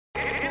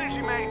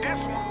Benji made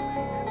this one.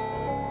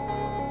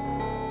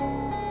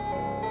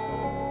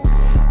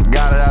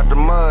 Got it out the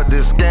mud,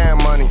 this scam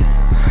money.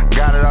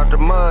 Got it out the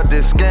mud,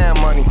 this scam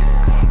money.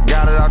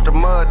 Got it out the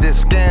mud,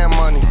 this scam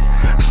money.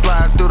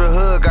 Slide through the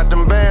hood, got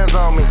them bands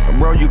on me.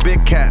 Bro, you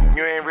big cat,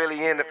 you ain't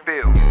really in the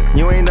field.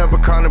 You ain't never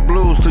counted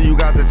blues till you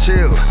got the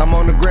chills. I'm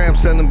on the gram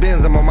selling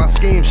bins, I'm on my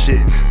scheme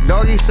shit.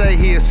 Doggy say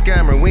he a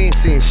scammer, we ain't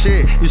seen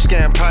shit. You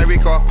scam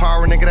Pyreek off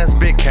power, nigga, that's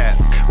big cat.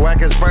 Whack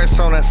his verse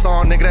on that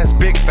song, nigga, that's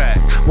big fat.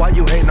 Why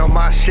you hating on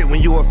my shit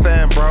when you a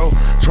fan, bro?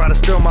 Try to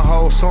steal my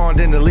whole song,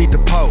 then delete the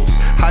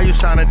post. How you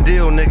sign a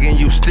deal, nigga, and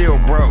you still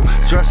broke?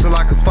 Dressing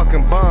like a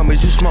fucking bum,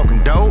 is you smoking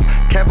dope?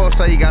 Capo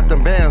say you got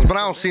them bands, but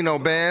I don't see no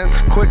bands.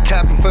 Quit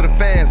capping for the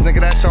fans, nigga,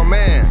 that's your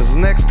man. Cause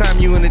next time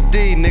you in the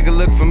D, nigga,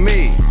 look for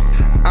me.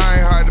 I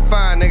ain't hard to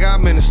find, nigga,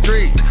 I'm in the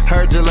streets.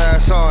 Heard your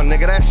last song,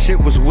 nigga, that shit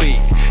was weak.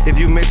 If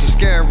you mention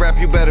scam rap,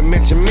 you better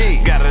mention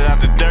me. Got it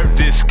out the dirt,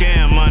 this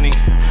scam money.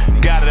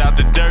 Got it out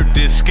the dirt,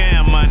 this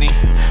scam money.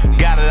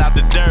 Got it out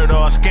the dirt,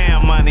 all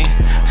scam money.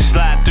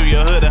 Slide through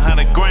your hood,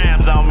 100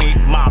 grams on me.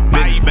 My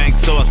bitch bank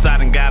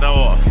suicide and got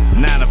off.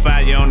 9 to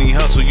 5, you only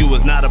hustle, you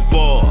was not a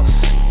boss.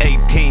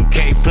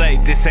 18K play,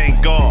 this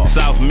ain't golf.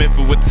 South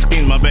Memphis with the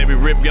schemes, my baby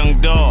Rip Young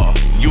Dog.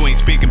 You ain't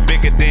speaking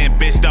bigger than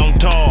bitch, don't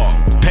talk.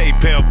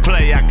 PayPal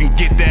play, I can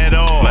get that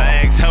off. My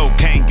ex-hoe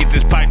can't get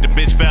this pipe, the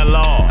bitch fell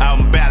off. Out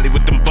in Valley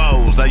with them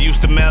bows, I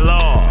used to mail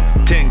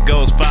off. 10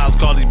 ghost files,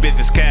 call these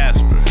bitches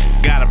Casper.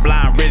 Got a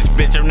blind rich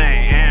bitch, her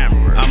name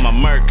Amber. I'm a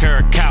murk her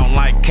account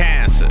like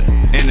cancer.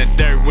 In the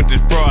dirt with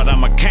this fraud,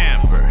 I'm a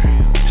camper.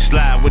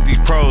 Slide with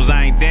these pros,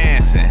 I ain't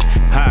dancing.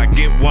 How I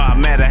get where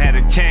I'm at, I had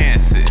a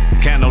chance it.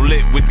 Candle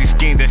lit with these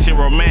schemes, that shit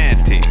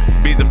romantic.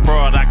 Be the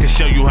fraud, I can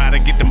show you how to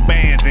get them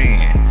bands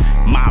in.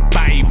 My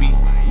baby.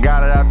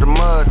 Got it out the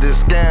mud,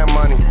 this scam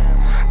money.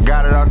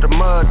 Got it out the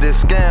mud,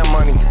 this scam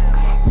money.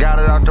 Got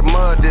it out the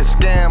mud, this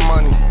scam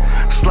money.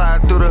 Slide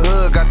through the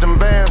hood, got them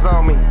bands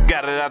on me.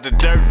 Got it out the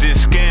dirt,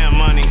 this scam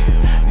money.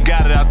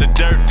 Got it out the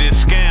dirt,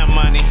 this scam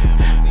money.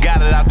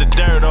 Got it out the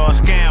dirt, all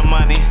scam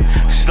money.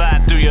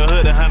 Slide through your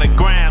hood, 100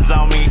 grams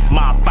on me.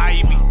 My